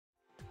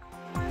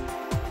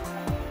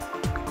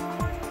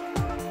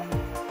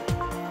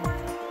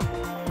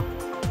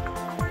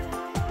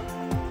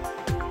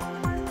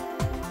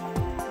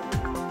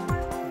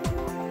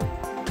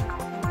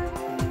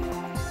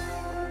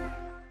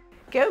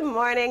Good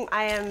morning.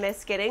 I am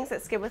Miss Gittings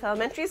at Skipwith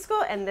Elementary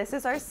School, and this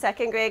is our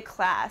second grade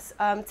class.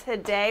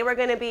 Today we're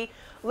going to be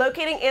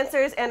locating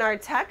answers in our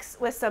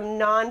text with some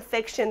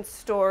nonfiction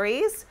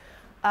stories.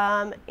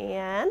 And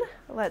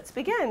let's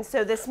begin.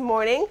 So this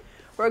morning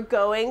we're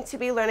going to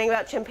be learning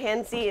about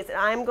chimpanzees, and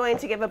I'm going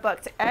to give a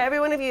book to every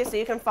one of you so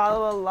you can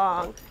follow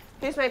along.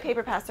 Who's my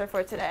paper passer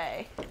for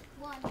today?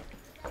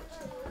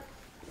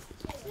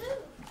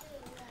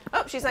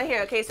 Oh, she's not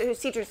here. Okay, so who's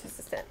teacher's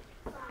assistant?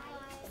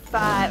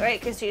 Five. Right,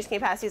 Christine, can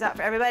you pass these out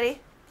for everybody? Yes.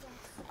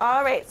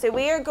 All right, so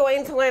we are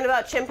going to learn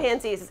about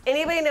chimpanzees. Does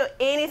anybody know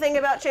anything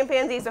about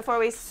chimpanzees before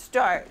we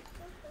start?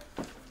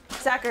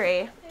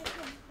 Zachary.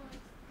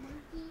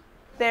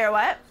 They're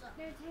what?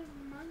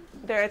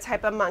 They're a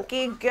type of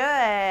monkey.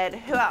 Good.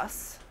 Who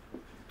else?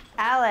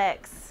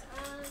 Alex.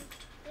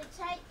 The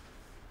type,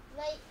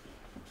 like,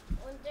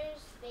 when there's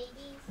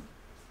babies.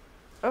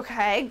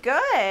 Okay,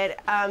 good.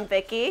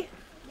 Vicky.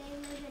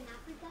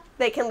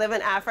 They can live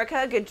in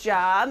Africa. Good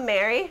job.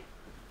 Mary?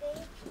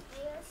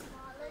 They are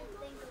smaller than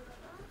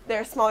gorillas.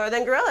 They're smaller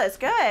than gorillas.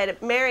 Good.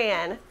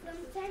 Marianne?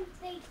 Sometimes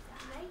they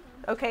die.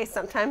 Okay,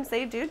 sometimes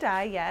they do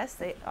die. Yes,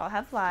 they all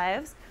have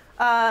lives.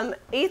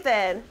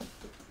 Ethan?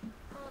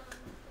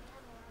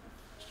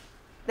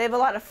 They have a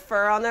lot of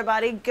fur on their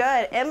body.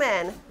 Good.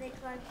 Emin? They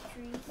climb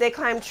trees. They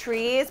climb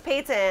trees.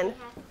 Peyton?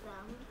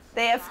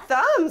 They have thumbs. They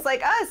have thumbs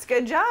like us.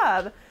 Good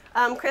job.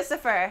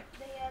 Christopher?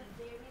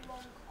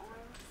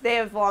 They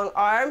have long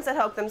arms that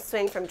help them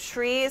swing from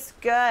trees.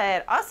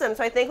 Good. Awesome.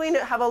 So I think we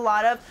have a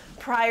lot of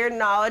prior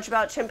knowledge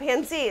about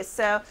chimpanzees.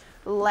 So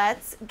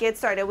let's get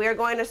started. We are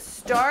going to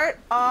start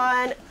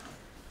on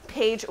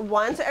page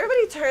 1. So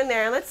everybody turn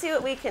there and let's see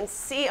what we can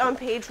see on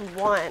page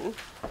 1.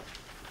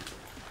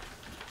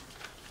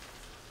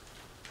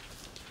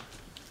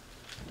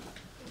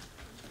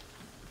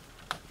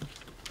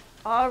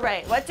 All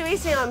right. What do we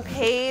see on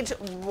page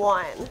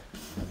 1?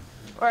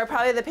 Or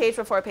probably the page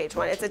before page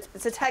 1.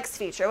 It's a text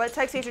feature. What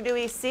text feature do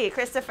we see?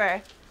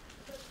 Christopher?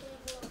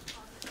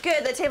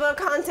 Good, the table of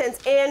contents.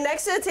 And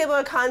next to the table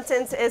of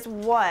contents is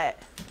what?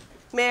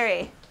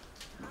 Mary?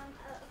 A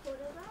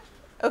photograph.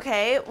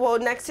 Okay, well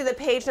next to the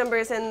page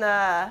numbers in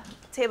the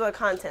table of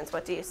contents,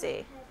 what do you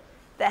see?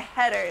 The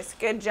headers.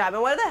 Good job.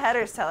 And what do the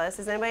headers tell us?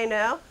 Does anybody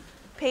know?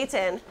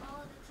 Peyton?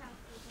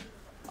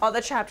 All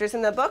the chapters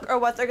in the book or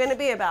what they're going to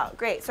be about.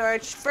 Great. So our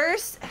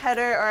first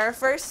header, or our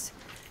first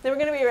that we're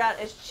going to be around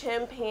is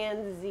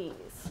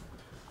chimpanzees.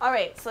 All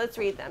right, so let's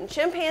read them.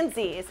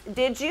 Chimpanzees.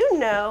 Did you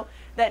know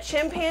that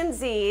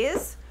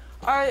chimpanzees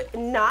are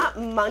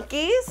not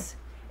monkeys?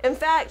 In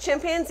fact,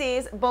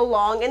 chimpanzees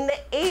belong in the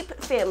ape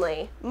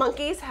family.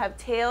 Monkeys have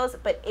tails,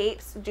 but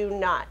apes do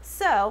not.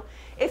 So,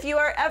 if you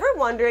are ever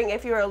wondering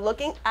if you are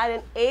looking at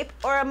an ape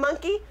or a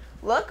monkey,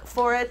 look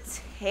for a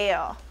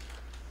tail.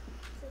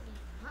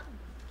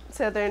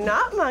 So they're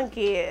not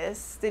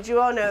monkeys. Did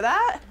you all know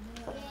that?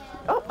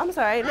 Oh, I'm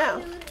sorry,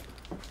 no.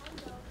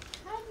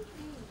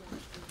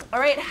 All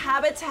right,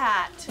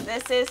 habitat.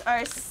 This is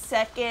our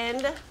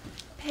second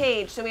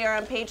page. So we are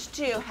on page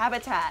 2,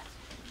 habitat.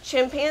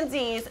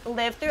 Chimpanzees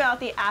live throughout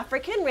the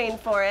African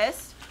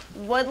rainforest,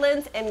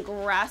 woodlands, and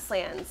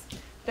grasslands.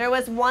 There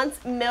was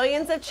once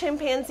millions of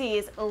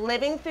chimpanzees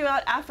living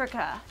throughout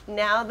Africa.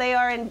 Now they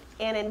are an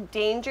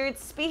endangered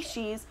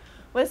species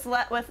with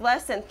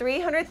less than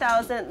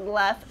 300,000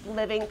 left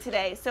living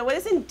today. So what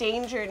does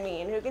endangered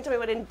mean? Who can tell me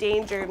what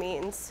endangered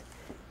means?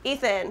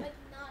 Ethan. Like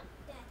not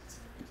that.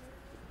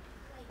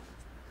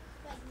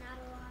 Like not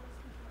a lot of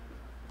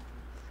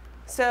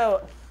people.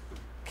 So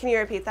can you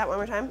repeat that one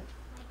more time?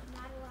 Like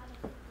not a lot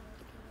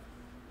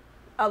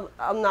of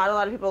people. Not a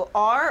lot of people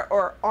are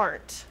or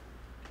aren't.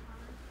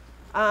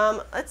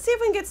 Let's see if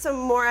we can get some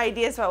more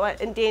ideas about what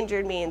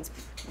endangered means.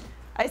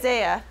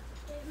 Isaiah.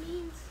 It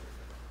means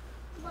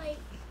like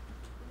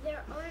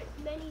there aren't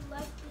many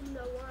left in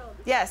the world.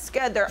 Yes,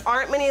 good. There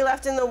aren't many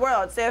left in the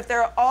world. So if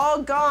they're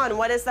all gone,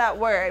 what is that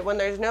word? When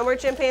there's no more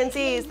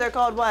chimpanzees, they're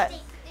called what?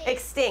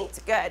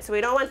 Extinct. Good. So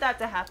we don't want that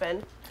to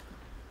happen.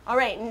 All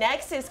right,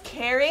 next is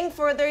caring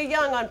for their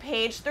young on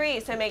page 3.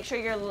 So make sure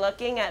you're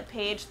looking at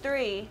page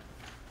 3.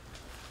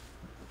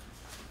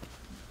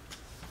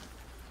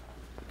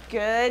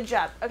 Good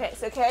job. Okay,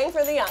 so caring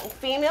for the young.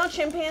 Female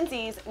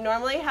chimpanzees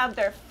normally have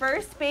their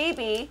first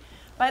baby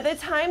by the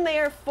time they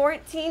are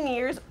 14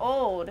 years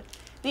old.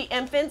 The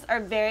infants are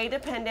very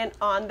dependent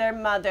on their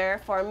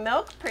mother for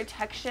milk,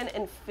 protection,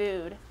 and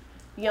food.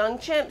 Young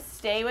chimps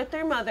stay with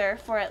their mother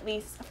for at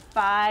least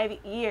 5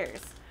 years,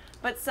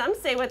 but some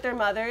stay with their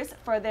mothers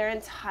for their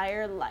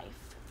entire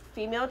life.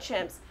 Female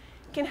chimps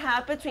can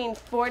have between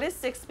 4 to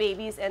 6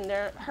 babies in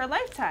her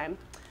lifetime,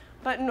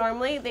 but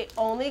normally they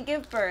only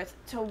give birth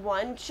to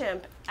 1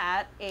 chimp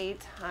at a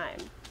time.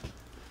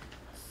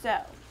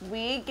 So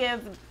we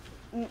give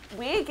the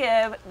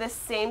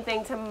same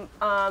thing to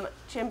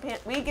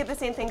we give the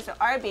same things to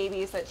our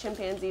babies that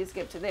chimpanzees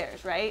give to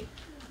theirs, right?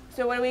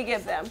 So what do we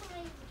give them?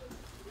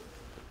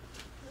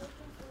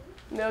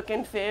 Milk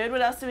and food.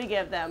 What else do we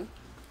give them?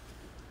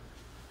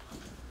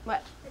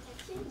 What?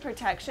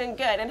 Protection.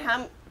 Good.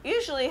 And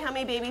usually how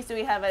many babies do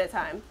we have at a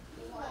time?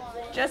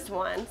 Just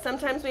one.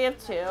 Sometimes we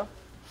have two.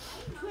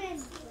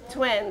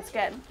 Twins,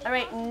 good. All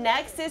right,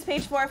 next is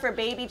page 4 for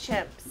baby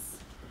chimps.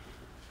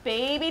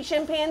 Baby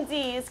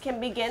chimpanzees can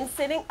begin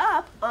sitting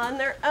up on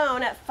their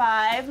own at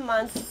 5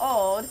 months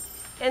old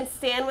and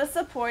stand with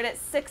support at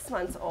 6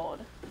 months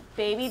old.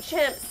 Baby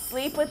chimps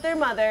sleep with their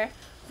mother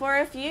for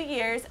a few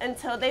years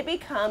until they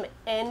become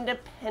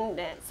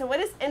independent. So what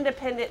does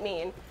independent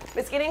mean?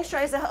 Miss Gittings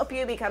tries to help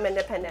you become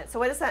independent. So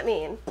what does that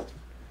mean?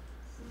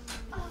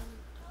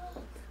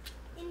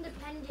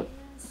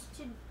 Independence,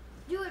 to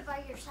do it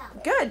by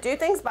yourself. Good, do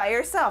things by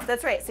yourself.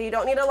 That's right. So you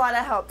don't need a lot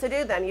of help to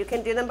do them. You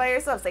can do them by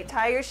yourself. Like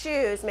tie your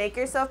shoes, make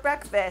yourself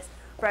breakfast,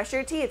 brush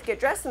your teeth, get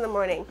dressed in the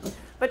morning.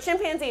 But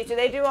chimpanzees, do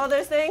they do all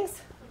those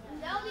things?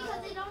 No,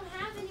 because they don't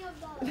have any of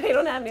those. They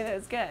don't have any of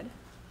those. Good.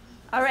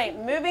 All right,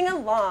 moving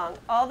along.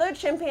 Although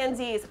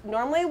chimpanzees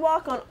normally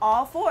walk on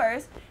all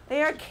fours,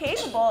 they are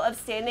capable of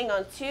standing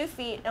on 2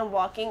 feet and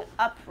walking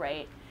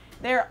upright.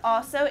 They're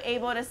also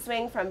able to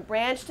swing from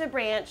branch to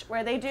branch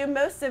where they do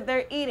most of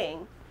their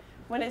eating.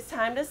 When it's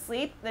time to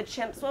sleep, the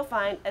chimps will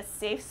find a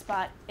safe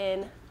spot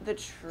in the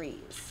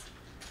trees.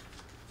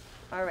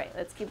 All right,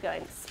 let's keep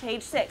going.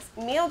 Page 6,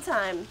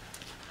 mealtime.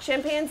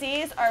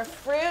 Chimpanzees are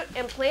fruit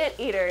and plant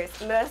eaters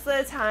most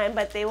of the time,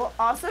 but they will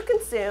also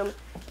consume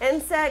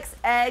insects,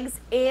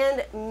 eggs,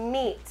 and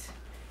meat.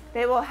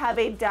 They will have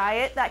a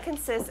diet that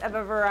consists of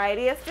a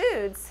variety of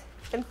foods.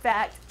 In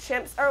fact,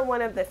 chimps are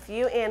one of the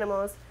few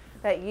animals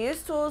that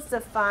use tools to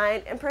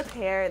find and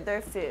prepare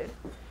their food.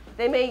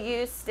 They may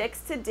use sticks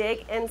to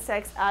dig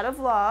insects out of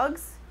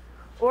logs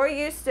or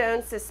use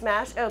stones to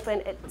smash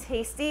open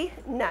tasty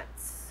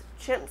nuts.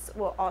 Chimps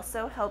will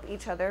also help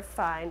each other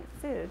find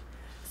food.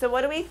 So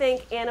what do we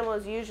think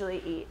animals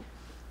usually eat?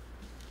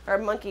 Or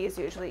monkeys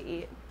usually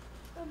eat?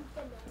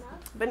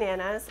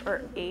 Bananas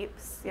or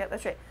apes. Yep,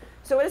 that's right.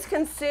 So what does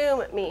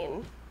consume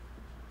mean?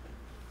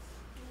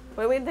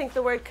 What do we think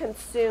the word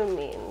consume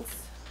means?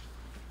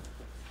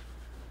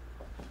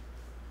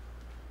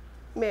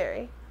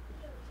 Mary?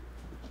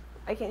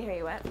 I can't hear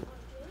you. What?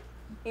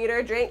 Eat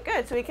or drink?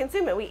 Good. So we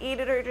consume it. We eat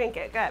it or drink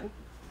it. Good.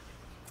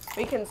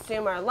 We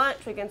consume our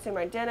lunch. We consume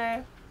our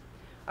dinner.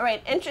 All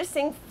right,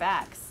 interesting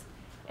facts.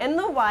 In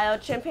the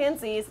wild,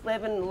 chimpanzees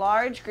live in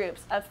large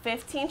groups of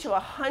 15 to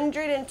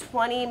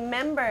 120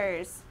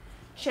 members.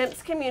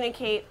 Chimps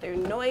communicate through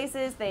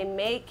noises they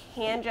make,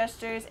 hand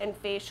gestures, and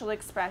facial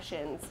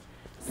expressions.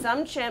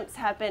 Some chimps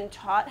have been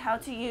taught how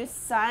to use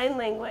sign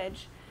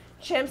language.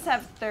 Chimps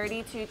have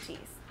 32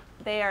 teeth.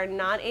 They are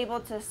not able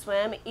to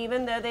swim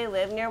even though they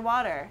live near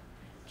water.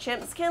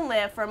 Chimps can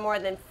live for more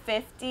than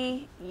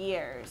 50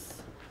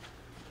 years.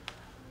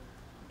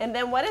 And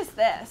then what is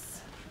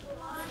this?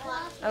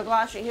 A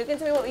glossary. Who can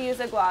tell me what we use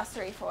a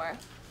glossary for?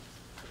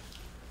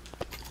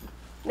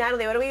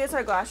 Natalie, what do we use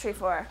our glossary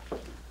for?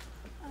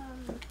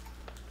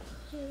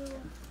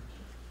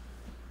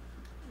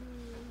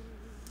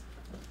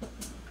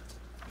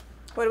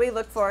 What do we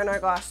look for in our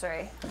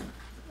glossary?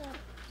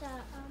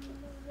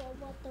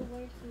 What the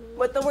words mean.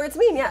 What the words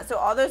mean, yeah. So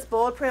all those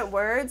bold print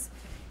words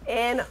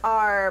in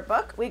our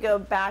book, we go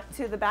back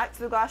to the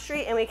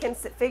glossary and we can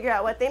figure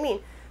out what they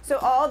mean. So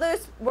all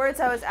those words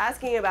I was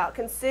asking about,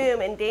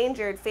 consume,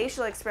 endangered,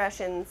 facial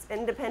expressions,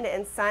 independent,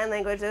 and sign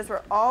language, those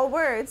were all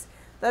words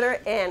that are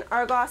in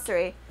our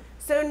glossary.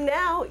 So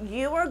now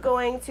you are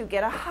going to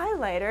get a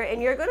highlighter and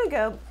you're going to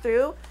go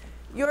through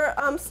your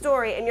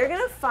story and you're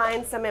going to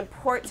find some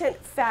important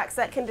facts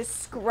that can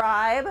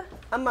describe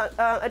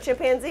a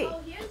chimpanzee. Oh,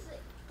 here's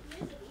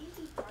the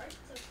easy part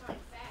to find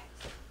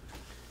facts.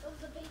 Those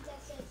are the page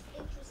that says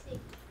interesting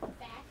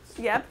facts.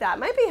 Yep, that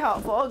might be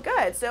helpful.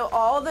 Good. So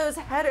all those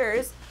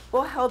headers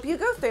will help you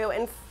go through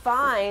and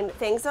find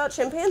things about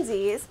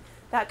chimpanzees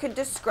that could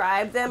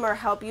describe them or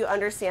help you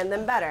understand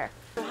them better.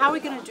 So how are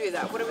we going to do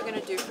that? What are we going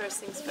to do first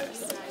things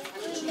first?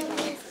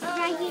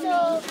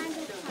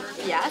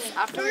 Yes,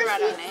 after we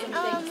write our name.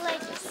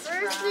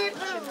 First we're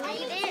gonna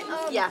read it.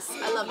 Yes,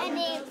 I love And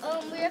it.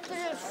 then we're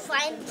gonna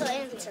find the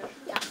answer.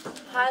 Yeah.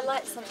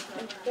 Highlight some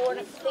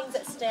important things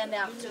that stand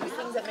out to you,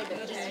 things that maybe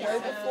you didn't know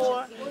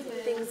before,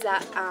 things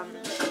that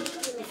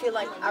you feel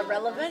like are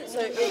relevant.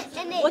 So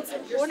what's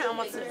important and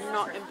what's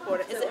not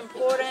important? Is it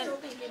important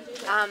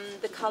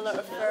the color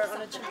of fur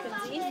on a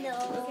chimpanzee?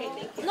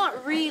 No.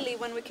 Not really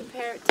when we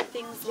compare it to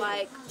things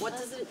like what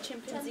does a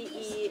chimpanzee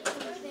eat,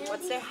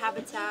 what's their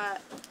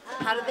habitat,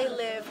 how do they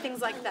live,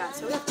 things like that.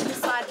 So we have to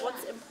decide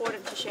what's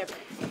important to share.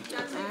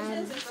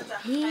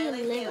 He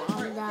lives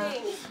on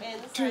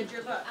the tree.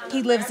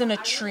 He lives in a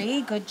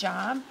tree. Good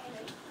job.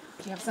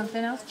 Do you have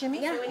something else,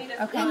 Jimmy? Yeah.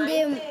 Okay. And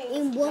then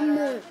in one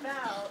more,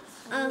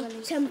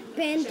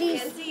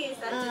 chimpanzees,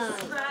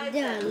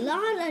 there are a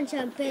lot of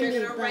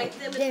chimpanzees, but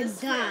they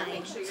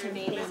died.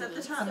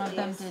 Some of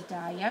them did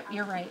die. Yep,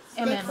 you're right.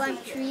 They Amen. climb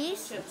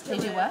trees. They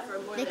do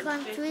what? They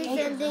climb trees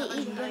and they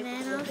eat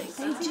bananas.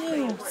 They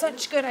do.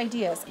 Such good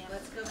ideas.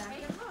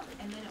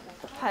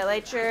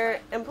 Highlight your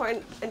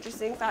important,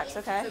 interesting facts,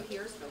 okay? So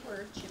here's the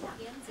word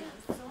chimpanzee.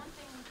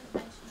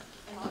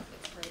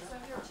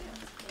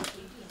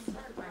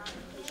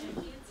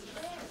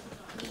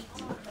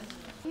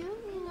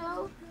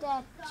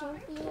 that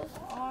chimpanzees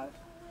are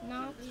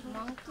not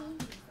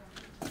monkeys.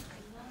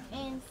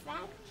 In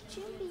fact,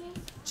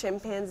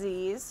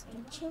 Chimpanzees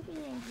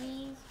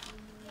chimpanzees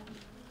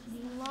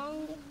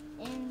belong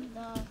in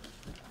the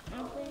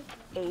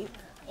ape.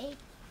 ape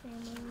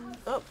family.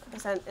 Oh,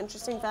 is that an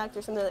interesting fact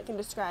or something that can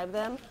describe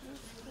them?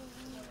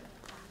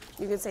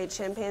 You can say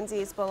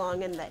chimpanzees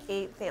belong in the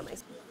ape family.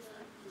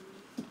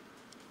 And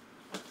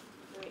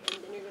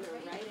then you're going to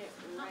write it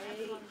right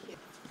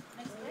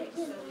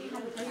here.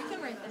 Or you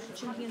can write that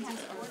chimpanzees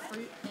are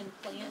fruit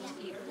and plant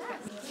eaters.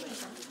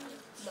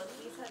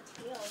 Monkeys have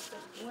tails,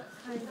 but what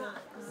kind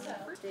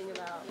of thing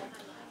about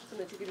something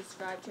that you could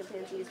describe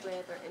chimpanzees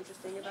with or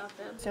interesting about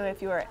them? So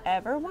if you are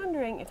ever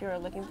wondering if you are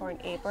looking for an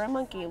ape or a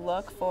monkey,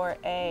 look for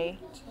a,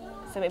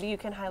 so maybe you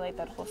can highlight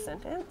that whole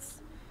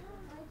sentence.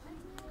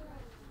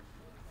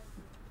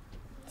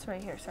 It's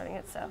right here, starting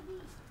at so.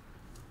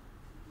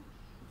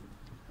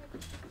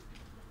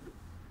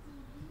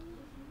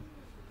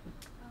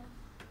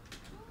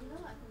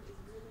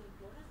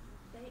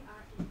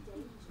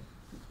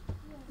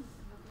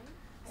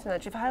 So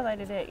that you've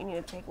highlighted it, you need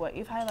to take what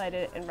you've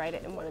highlighted and write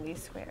it in one of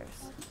these squares.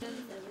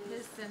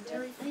 His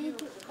center. Okay.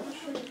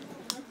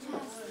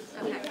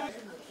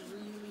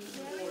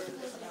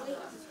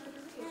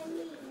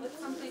 What's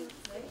something?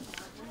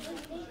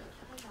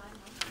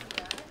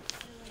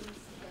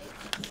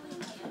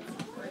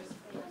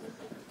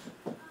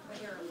 But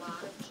there are a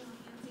lot of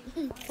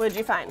chimpanzees. What did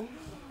you find?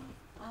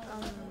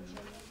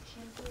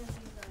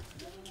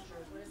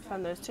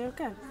 Found those two?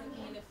 Good.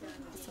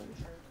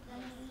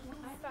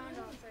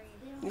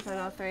 You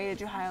found all three?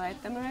 Did you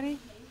highlight them already?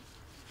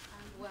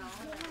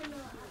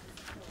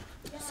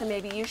 So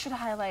maybe you should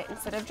highlight,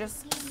 instead of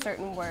just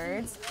certain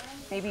words,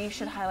 maybe you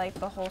should highlight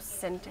the whole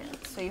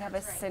sentence. So you have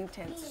a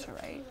sentence to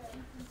write.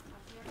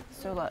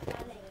 So look,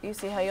 you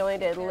see how you only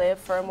did live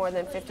for more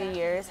than 50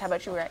 years? How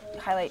about you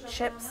highlight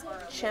chimps?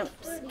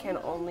 Chimps can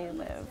only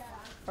live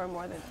for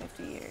more than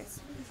 50 years.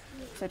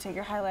 So take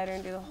your highlighter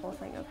and do the whole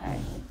thing,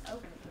 okay?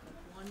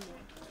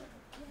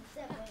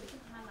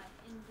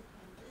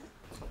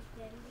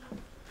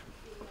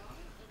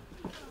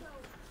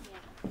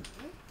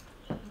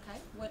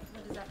 What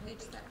does that page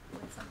say?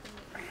 What's something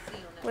that you see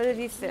on it? What have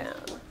you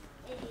found?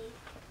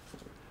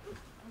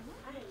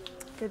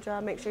 Good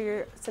job. Make sure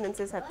your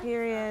sentences have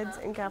periods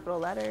and capital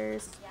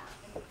letters.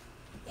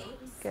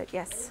 Good.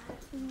 Yes.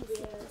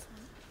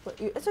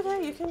 It's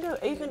okay. You can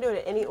do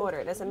it in any order.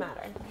 It doesn't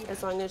matter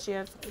as long as you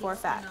have 4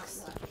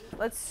 facts.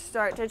 Let's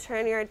start to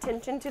turn your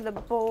attention to the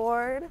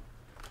board,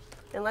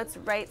 and let's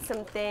write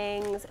some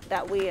things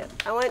that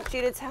I want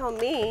you to tell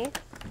me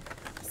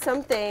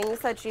some things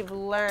that you've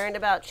learned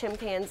about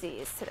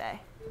chimpanzees today.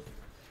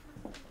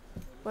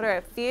 What are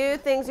a few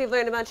things you've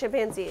learned about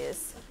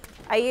chimpanzees?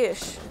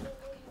 Ayush.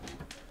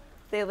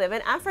 They live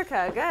in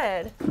Africa.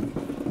 Good.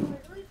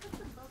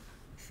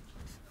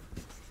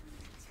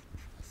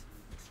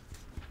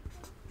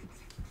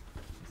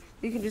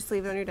 You can just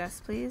leave it on your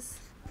desk, please.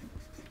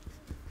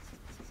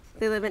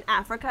 They live in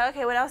Africa.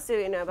 Okay, what else do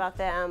you know about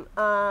them?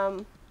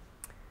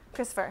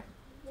 Christopher.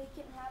 They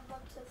can have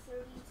up to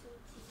 32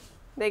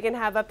 teeth. They can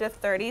have up to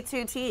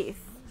 32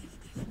 teeth.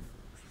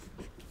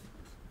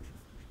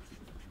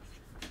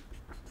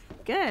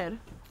 Good.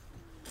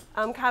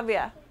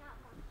 Kavya.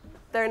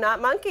 They're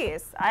not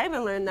monkeys. I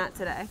haven't learned that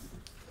today.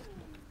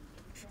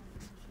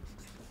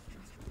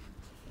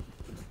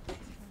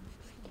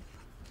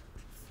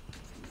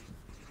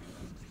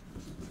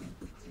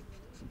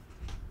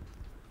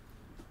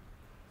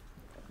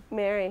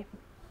 Mary.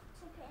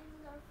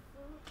 Chimpanzees are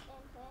fruit and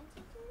plant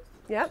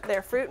eaters. Yep,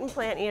 they're fruit and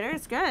plant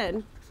eaters.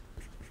 Good.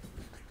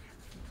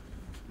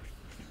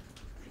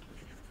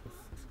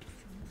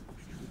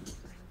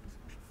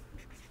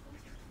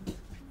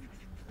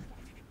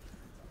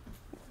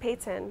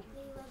 Peyton.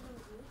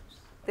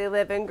 They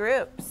live in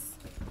groups.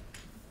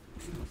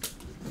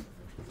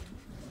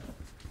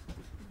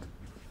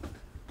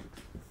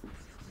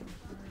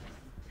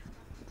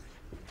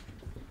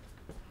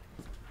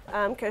 They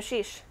live in groups.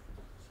 Koshish.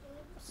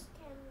 Chimps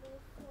can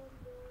live for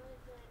more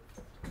than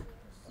 50 years.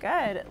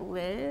 Good.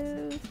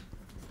 Live.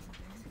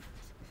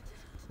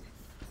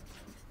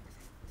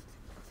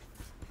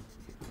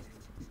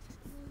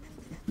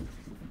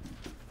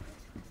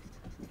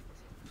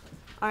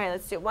 All right,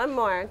 let's do one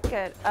more.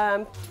 Good.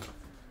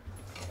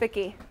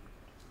 Vicky.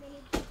 They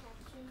need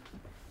protection.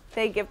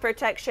 They give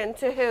protection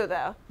to who,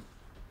 though?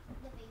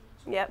 The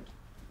baby. Yep.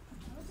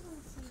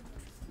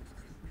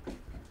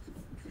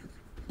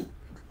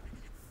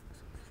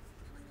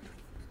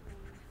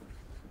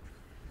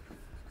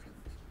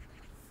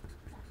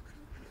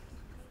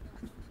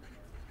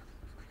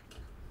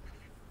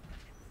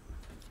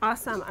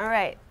 Awesome. All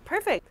right.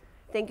 Perfect.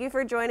 Thank you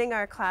for joining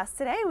our class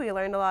today. We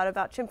learned a lot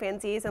about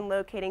chimpanzees and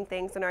locating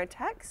things in our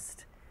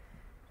text.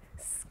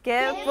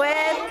 Skip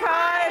with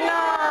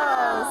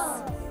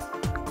Cardinals!